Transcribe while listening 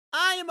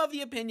I am of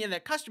the opinion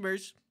that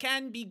customers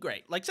can be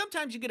great. Like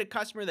sometimes you get a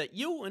customer that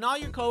you and all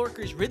your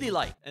coworkers really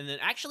like, and then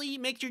actually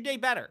makes your day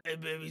better. Hey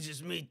baby, it's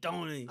just me,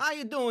 Tony. How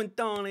you doing,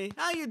 Tony?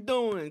 How you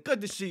doing?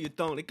 Good to see you,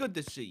 Tony. Good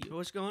to see you.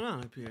 What's going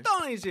on up here?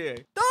 Tony's here.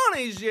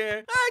 Tony's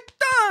here. Hey,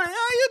 Tony,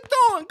 how you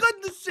doing?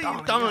 Good to see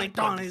you.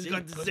 Tony's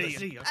good to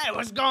see you. Hey,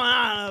 what's going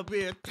on up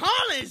here?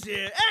 Tony's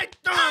here. Hey,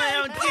 Tony, I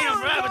haven't seen him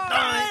forever,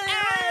 Tony.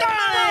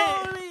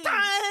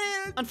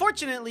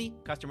 Unfortunately,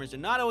 customers are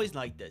not always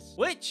like this,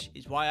 which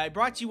is why I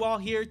brought you all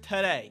here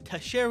today to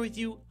share with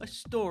you a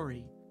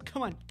story.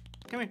 Come on,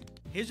 come here.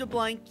 Here's a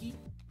blankie.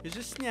 Here's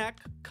a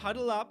snack.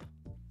 Cuddle up.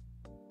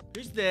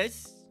 Here's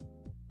this,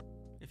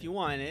 if you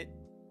want it.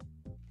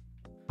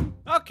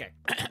 Okay.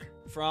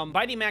 From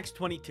Bitey Max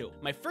 22.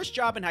 My first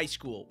job in high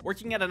school,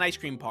 working at an ice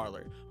cream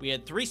parlor. We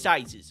had 3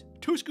 sizes,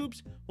 2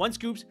 scoops, 1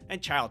 scoops,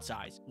 and child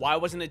size. Why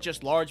wasn't it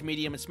just large,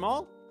 medium, and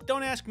small?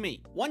 Don't ask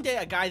me. One day,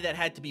 a guy that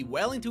had to be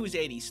well into his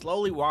 80s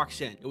slowly walks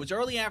in. It was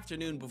early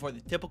afternoon before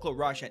the typical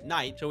rush at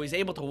night, so he's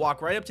able to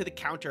walk right up to the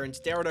counter and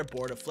stare at our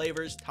board of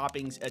flavors,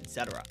 toppings,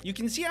 etc. You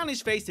can see on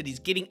his face that he's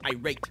getting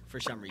irate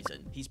for some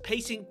reason. He's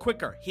pacing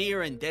quicker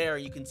here and there.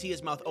 You can see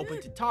his mouth open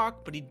to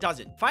talk, but he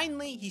doesn't.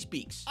 Finally, he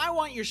speaks. I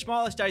want your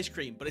smallest ice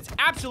cream, but it's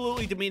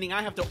absolutely demeaning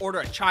I have to order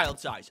a child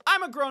size.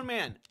 I'm a grown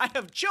man. I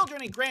have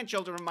children and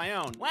grandchildren of my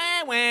own.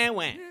 Wah, wah,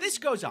 wah. This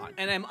goes on,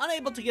 and I'm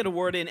unable to get a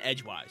word in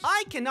edgewise.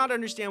 I cannot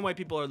understand why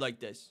people are like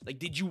this. Like,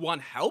 did you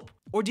want help?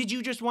 Or did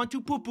you just want to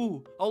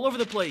poo-poo all over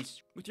the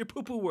place with your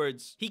poo-poo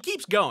words? He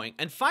keeps going,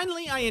 and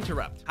finally I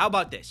interrupt. How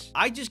about this?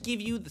 I just give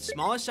you the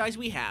smallest size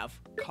we have,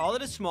 call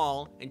it a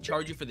small, and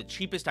charge you for the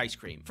cheapest ice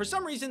cream. For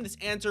some reason, this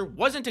answer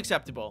wasn't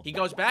acceptable. He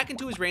goes back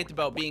into his rant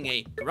about being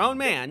a grown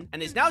man,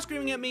 and is now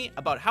screaming at me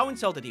about how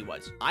insulted he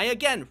was. I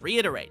again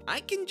reiterate,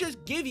 I can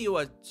just give you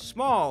a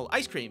small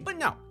ice cream, but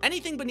no,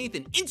 anything beneath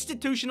an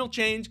institutional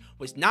change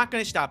was not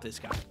gonna stop this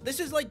guy.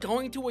 This is like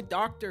going to a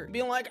doctor,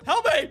 being like,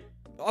 help me!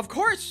 Of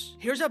course,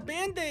 here's a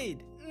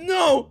Band-Aid.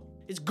 No,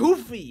 it's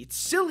goofy, it's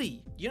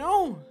silly, you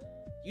know?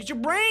 Use your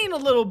brain a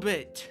little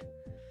bit.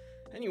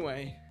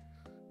 Anyway.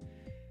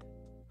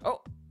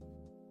 Oh.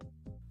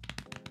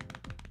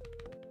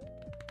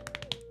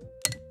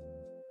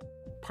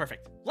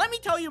 Perfect. Let me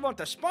tell you about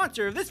the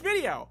sponsor of this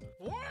video.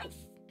 Yes.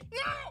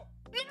 No.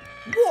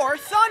 War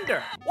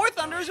Thunder! War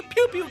Thunder is a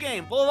pew-pew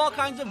game full of all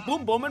kinds of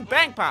boom boom and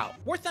bang pow.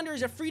 War Thunder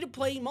is a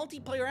free-to-play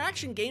multiplayer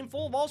action game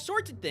full of all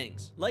sorts of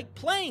things, like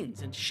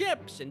planes and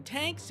ships and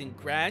tanks and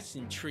grass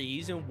and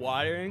trees and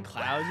water and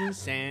clouds and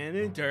sand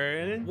and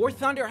dirt. And War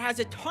Thunder has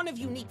a ton of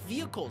unique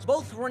vehicles,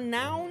 both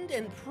renowned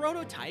and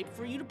prototype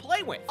for you to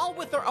play with, all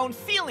with their own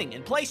feeling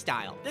and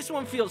playstyle. This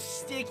one feels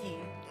sticky.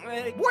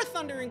 War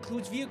Thunder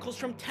includes vehicles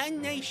from 10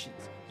 nations.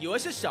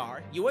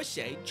 USSR,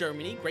 USA,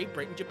 Germany, Great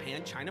Britain,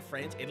 Japan, China,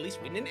 France, Italy,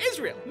 Sweden, and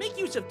Israel. Make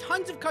use of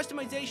tons of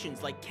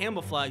customizations like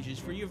camouflages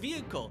for your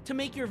vehicle to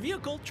make your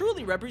vehicle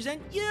truly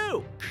represent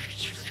you.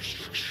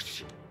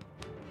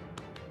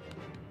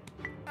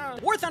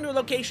 War Thunder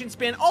locations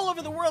span all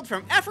over the world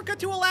from Africa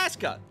to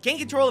Alaska. Gain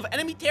control of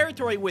enemy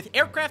territory with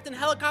aircraft and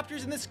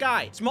helicopters in the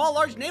sky, small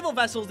large naval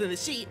vessels in the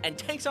sea, and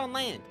tanks on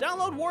land.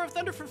 Download War of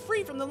Thunder for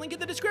free from the link in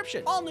the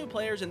description. All new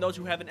players and those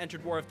who haven't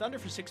entered War of Thunder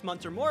for 6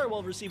 months or more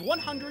will receive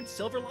 100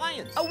 Silver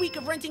Lions, a week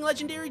of renting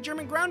legendary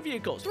German ground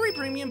vehicles, 3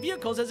 premium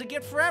vehicles as a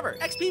gift forever,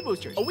 XP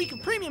boosters, a week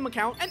of premium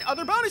account, and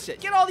other bonuses.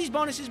 Get all these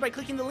bonuses by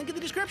clicking the link in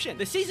the description.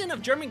 The season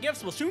of German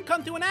gifts will soon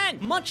come to an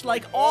end, much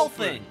like all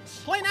things.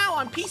 Play now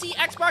on PC,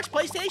 Xbox,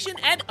 PlayStation,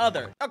 and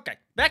other. Okay,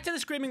 back to the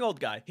screaming old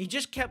guy. He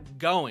just kept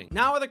going.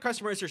 Now other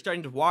customers are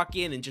starting to walk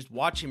in and just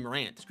watch him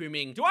rant,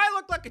 screaming, do I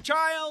look like a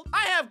child?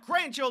 I have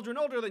grandchildren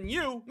older than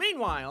you.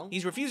 Meanwhile,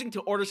 he's refusing to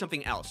order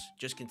something else.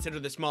 Just consider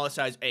the smallest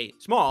size a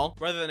small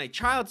rather than a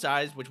child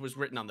size, which was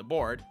written on the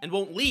board, and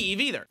won't leave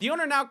either. The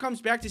owner now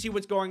comes back to see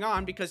what's going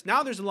on because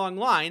now there's a long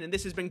line and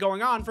this has been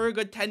going on for a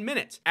good 10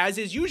 minutes. As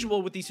is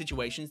usual with these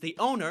situations, the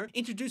owner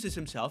introduces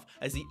himself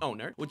as the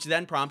owner, which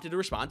then prompted a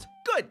response,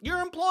 good, your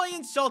employee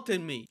insulted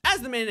me.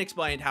 As the man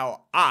explained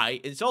how I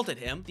insulted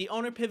him, the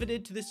owner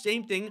pivoted to the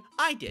same thing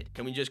I did.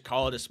 Can we just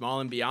call it a small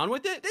and be on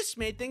with it? This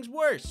made things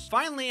worse.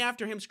 Finally,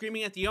 after him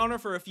screaming at the owner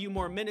for a few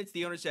more minutes,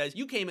 the owner says,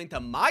 you came into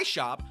my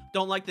shop,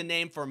 don't like the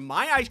name for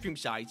my ice cream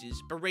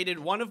sizes, berated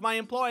one of my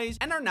employees,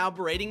 and are now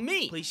berating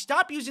me. Please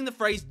stop using the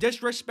phrase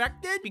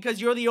disrespected because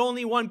you're the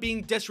only one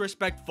being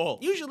disrespectful.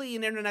 Usually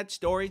in internet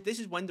stories, this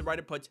is when the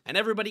writer puts, and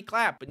everybody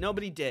clapped, but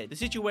nobody did. The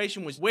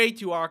situation was way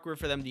too awkward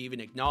for them to even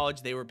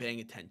acknowledge they were paying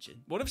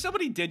attention. What if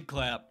somebody did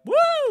clap?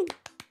 Woo!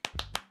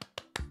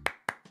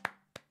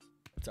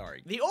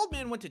 Sorry. The old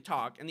man went to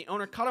talk and the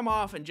owner cut him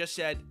off and just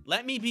said,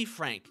 let me be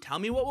frank. Tell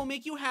me what will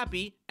make you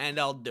happy and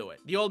I'll do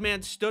it. The old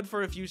man stood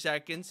for a few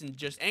seconds and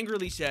just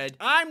angrily said,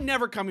 I'm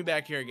never coming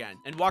back here again,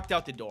 and walked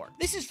out the door.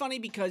 This is funny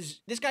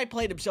because this guy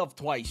played himself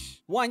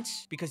twice.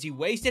 Once, because he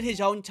wasted his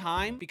own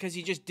time because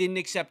he just didn't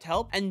accept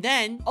help. And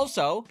then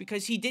also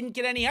because he didn't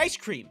get any ice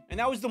cream. And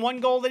that was the one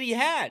goal that he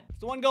had.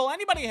 It's the one goal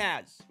anybody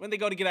has when they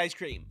go to get ice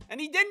cream.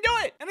 And he didn't do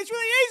it. And it's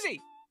really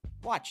easy.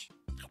 Watch.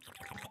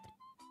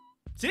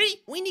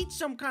 See? We need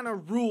some kind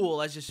of rule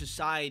as a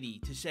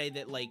society to say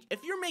that, like,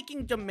 if you're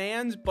making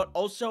demands but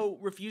also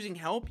refusing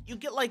help, you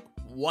get like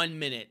 1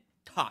 minute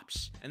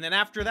tops. And then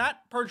after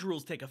that, purge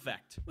rules take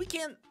effect. We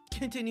can't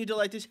continue to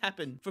let this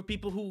happen for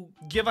people who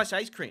give us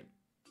ice cream,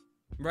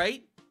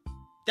 right?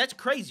 That's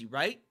crazy,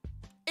 right?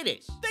 It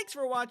is. Thanks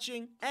for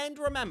watching, and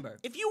remember,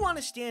 if you want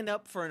to stand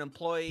up for an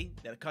employee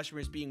that a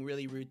customer is being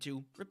really rude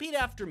to, repeat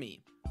after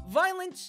me. Violence